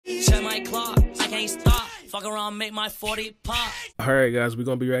that clock. I can't stop. Fuck around, make my 40 pop. Alright guys, we're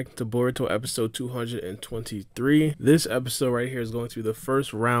going to be reacting to Boruto episode 223. This episode right here is going to be the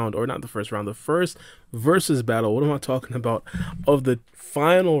first round, or not the first round, the first versus battle. What am I talking about? Of the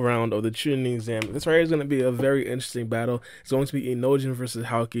final round of the Chunin exam. This right here is going to be a very interesting battle. It's going to be Inojin versus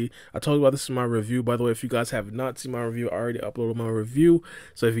Haoki. I talked about this in my review. By the way, if you guys have not seen my review, I already uploaded my review.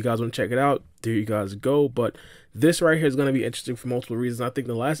 So if you guys want to check it out, there you guys go. But this right here is going to be interesting for multiple reasons. I think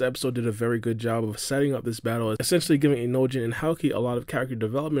the last episode did a very good job of setting up this battle, essentially giving Inojin and Haoki a lot of character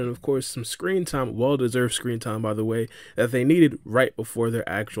development and of course some screen time, well-deserved screen time by the way, that they needed right before their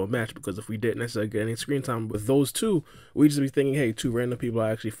actual match. Because if we didn't necessarily get any screen time with those two, we'd just be thinking, hey, two random people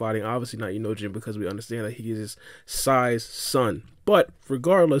are actually fighting. Obviously not Inojin, because we understand that he is Sai's son. But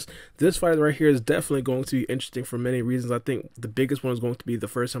regardless, this fight right here is definitely going to be interesting for many reasons. I think the biggest one is going to be the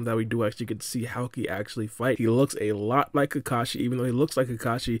first time that we do actually get to see Haoki actually fight. He looks a lot like Kakashi. Even though he looks like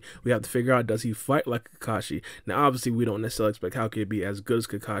Kakashi, we have to figure out, does he fight like Kakashi? Now, obviously, we don't necessarily expect Haoki to be as good as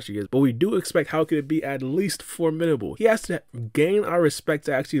Kakashi is, but we do expect Haoki to be at least formidable. He has to gain our respect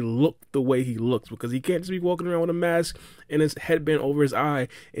to actually look the way he looks, because he can't just be walking around with a mask and his headband over his eye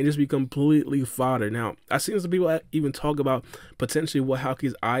and just be completely fodder. Now, I've seen some people even talk about potentially what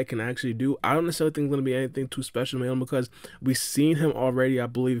Haoki's eye can actually do. I don't necessarily think it's going to be anything too special, man, because we've seen him already. I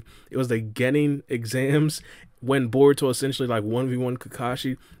believe it was the Genin exams when Boruto essentially like 1v1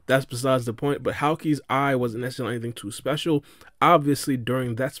 Kakashi. That's besides the point. But Haoki's eye wasn't necessarily anything too special. Obviously,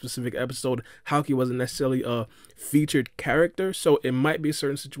 during that specific episode, Haoki wasn't necessarily a featured character, so it might be a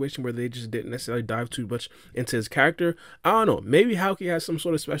certain situation where they just didn't necessarily dive too much into his character. I don't know. Maybe Haoki has some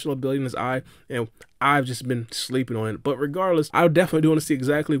sort of special ability in his eye, and I've just been sleeping on it. But regardless, I definitely do want to see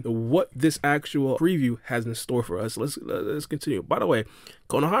exactly what this actual preview has in store for us. Let's continue. By the way,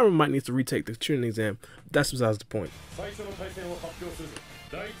 Konohara might need to retake the Chunin exam. That's besides the point.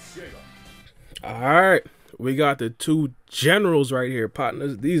 Alright, we got the two generals right here,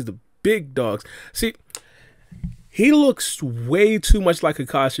 partners. These are the big dogs. See, he looks way too much like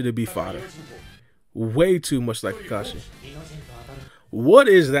Kakashi to be fodder. Way too much like Kakashi. What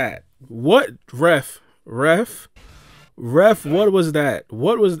is that? What? Ref, what was that?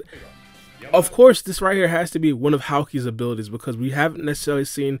 What was... Of course, this right here has to be one of Haoki's abilities, because we haven't necessarily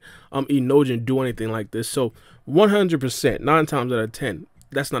seen Inojin do anything like this. So 100%, 9 times out of 10,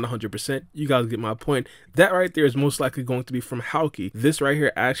 that's not 100%. You guys get my point. That right there is most likely going to be from Haoki. This right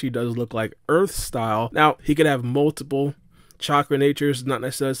here actually does look like Earth style. Now, he could have multiple chakra natures, not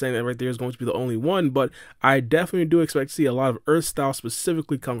necessarily saying that right there is going to be the only one, but I definitely do expect to see a lot of Earth style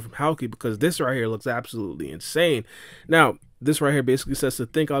specifically coming from Haoki, because this right here looks absolutely insane. Now, this right here basically says to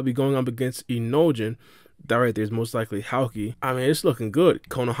think I'll be going up against Inojin. That right there is most likely Haoki. I mean, it's looking good.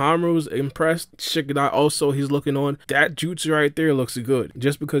 Konohamaru's impressed. Shikadai also, he's looking on. That jutsu right there looks good.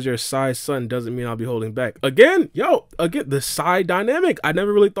 Just because you're Sai's son doesn't mean I'll be holding back. Again, the Sai dynamic. I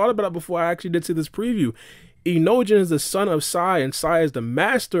never really thought about it before I actually did see this preview. Inojin is the son of Sai, and Sai is the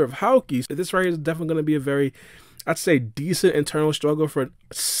master of Haoki. So this right here is definitely going to be a very, I'd say, decent internal struggle for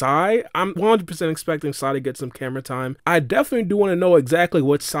Sai. I'm 100% expecting Sai to get some camera time. I definitely do want to know exactly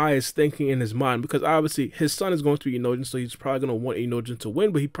what Sai is thinking in his mind, because obviously his son is going to be Inojin, so he's probably going to want Inojin to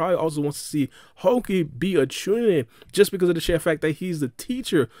win, but he probably also wants to see Haoki be a Chunin just because of the sheer fact that he's the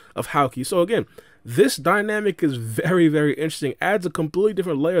teacher of Haoki. So again, this dynamic is very, very interesting. Adds a completely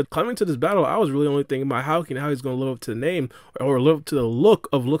different layer. Coming to this battle, I was really only thinking about Haoki and how he's going to live up to the name, or live up to the look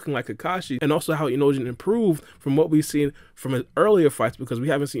of looking like Kakashi, and also how Inojin improved from what we've seen from his earlier fights, because we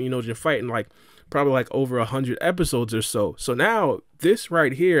haven't seen Inojin fight in probably over 100 episodes or so. So now this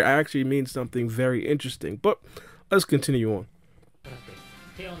right here actually means something very interesting. But let's continue on.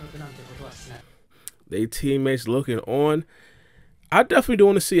 They teammates looking on. I definitely do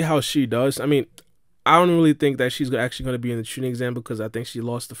want to see how she does. I mean, I don't really think that she's actually going to be in the Chunin exam, because I think she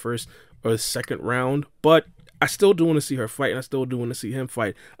lost the first or the second round. But I still do want to see her fight, and I still do want to see him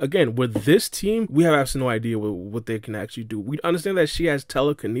fight. Again, with this team, we have absolutely no idea what they can actually do. We understand that she has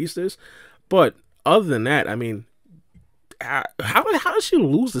telekinesis, but other than that, I mean, how does she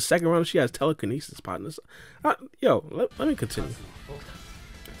lose the second round if she has telekinesis, partners? Let me continue.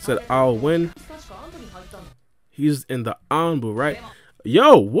 Said I'll win. He's in the Anbu, right?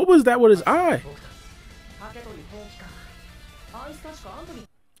 Yo, what was that with his eye?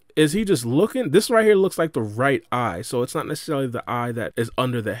 Is he just looking? This right here looks like the right eye, so it's not necessarily the eye that is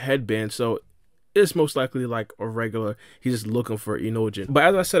under the headband. So it's most likely like a regular. He's just looking for Inojin. But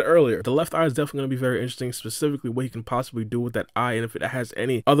as I said earlier, the left eye is definitely going to be very interesting, specifically what he can possibly do with that eye and if it has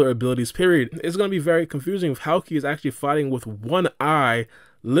any other abilities, period. It's going to be very confusing if Haoki is actually fighting with one eye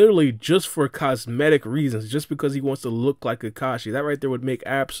literally just for cosmetic reasons, just because he wants to look like Kakashi. That right there would make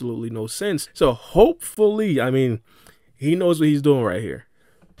absolutely no sense. So hopefully, I mean, he knows what he's doing right here.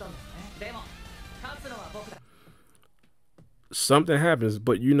 Something happens,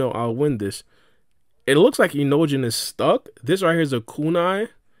 but you know I'll win this. It looks like Inojin is stuck. This right here is a kunai.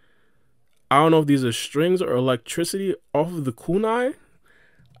 I don't know if these are strings or electricity off of the kunai.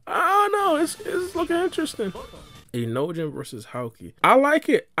 I don't know. It's looking interesting. Inojin versus Haoki. I like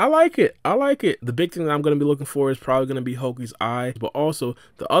it. I like it. I like it. The big thing that I'm going to be looking for is probably going to be Hoki's eye, but also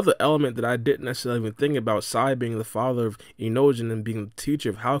the other element that I didn't necessarily even think about, Sai being the father of Inojin and being the teacher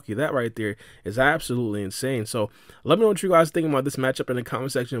of Haoki. That right there is absolutely insane. So let me know what you guys think about this matchup in the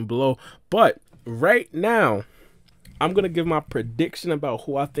comment section below. But right now, I'm going to give my prediction about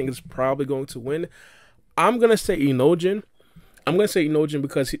who I think is probably going to win. I'm going to say Inojin. I'm going to say Inojin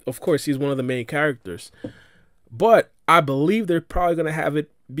because, of course, he's one of the main characters. But I believe they're probably going to have it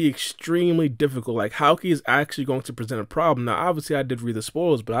be extremely difficult. Like, Haoki is actually going to present a problem. Now, obviously, I did read the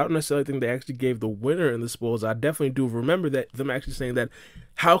spoilers, but I don't necessarily think they actually gave the winner in the spoilers. I definitely do remember that them actually saying that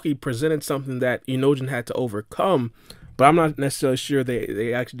Haoki presented something that Inojin had to overcome, but I'm not necessarily sure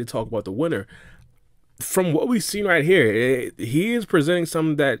they actually did talk about the winner. From what we've seen right here, he is presenting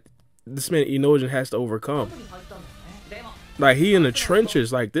something that this man Inojin has to overcome. Like, he in the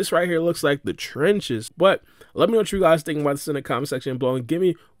trenches. Like, this right here looks like the trenches. But let me know what you guys think about this in the comment section below, and give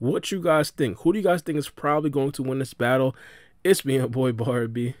me what you guys think. Who do you guys think is probably going to win this battle? It's me, your boy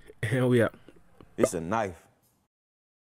Barbie, and we out. It's a knife.